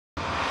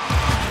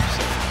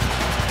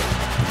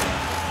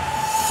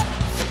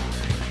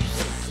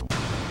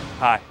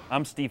Hi,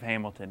 I'm Steve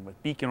Hamilton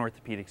with Beacon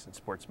Orthopedics and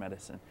Sports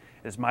Medicine.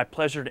 It is my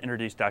pleasure to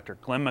introduce Dr.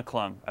 Glenn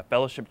McClung, a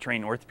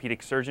fellowship-trained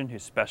orthopedic surgeon who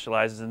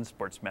specializes in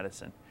sports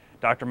medicine.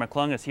 Dr.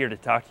 McClung is here to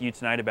talk to you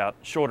tonight about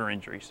shoulder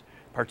injuries,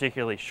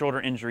 particularly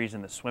shoulder injuries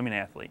in the swimming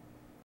athlete.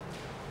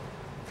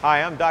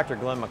 Hi, I'm Dr.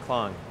 Glenn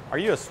McClung. Are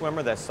you a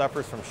swimmer that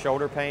suffers from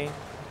shoulder pain?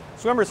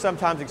 Swimmers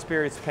sometimes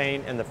experience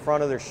pain in the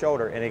front of their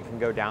shoulder and it can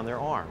go down their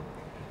arm.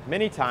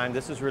 Many times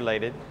this is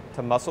related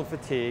to muscle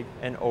fatigue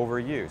and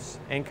overuse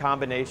in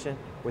combination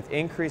with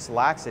increased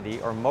laxity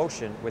or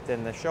motion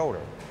within the shoulder.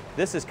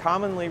 This is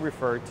commonly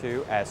referred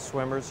to as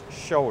swimmer's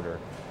shoulder,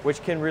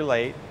 which can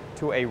relate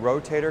to a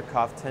rotator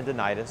cuff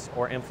tendonitis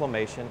or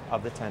inflammation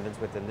of the tendons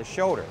within the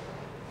shoulder.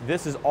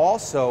 This is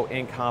also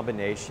in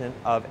combination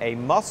of a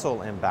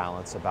muscle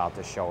imbalance about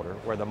the shoulder,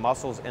 where the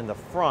muscles in the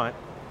front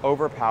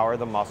overpower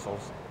the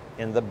muscles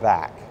in the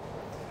back.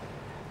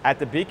 At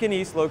the Beacon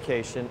East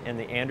location in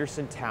the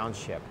Anderson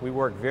Township, we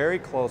work very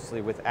closely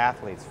with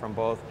athletes from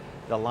both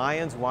the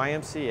Lions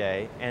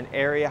YMCA and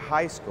area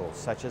high schools,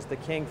 such as the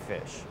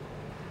Kingfish.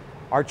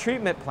 Our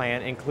treatment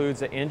plan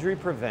includes an injury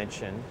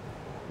prevention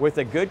with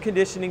a good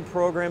conditioning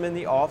program in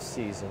the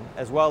off-season,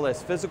 as well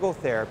as physical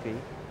therapy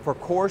for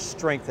core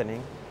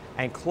strengthening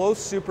and close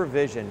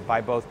supervision by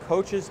both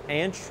coaches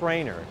and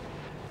trainer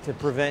to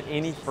prevent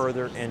any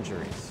further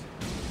injuries.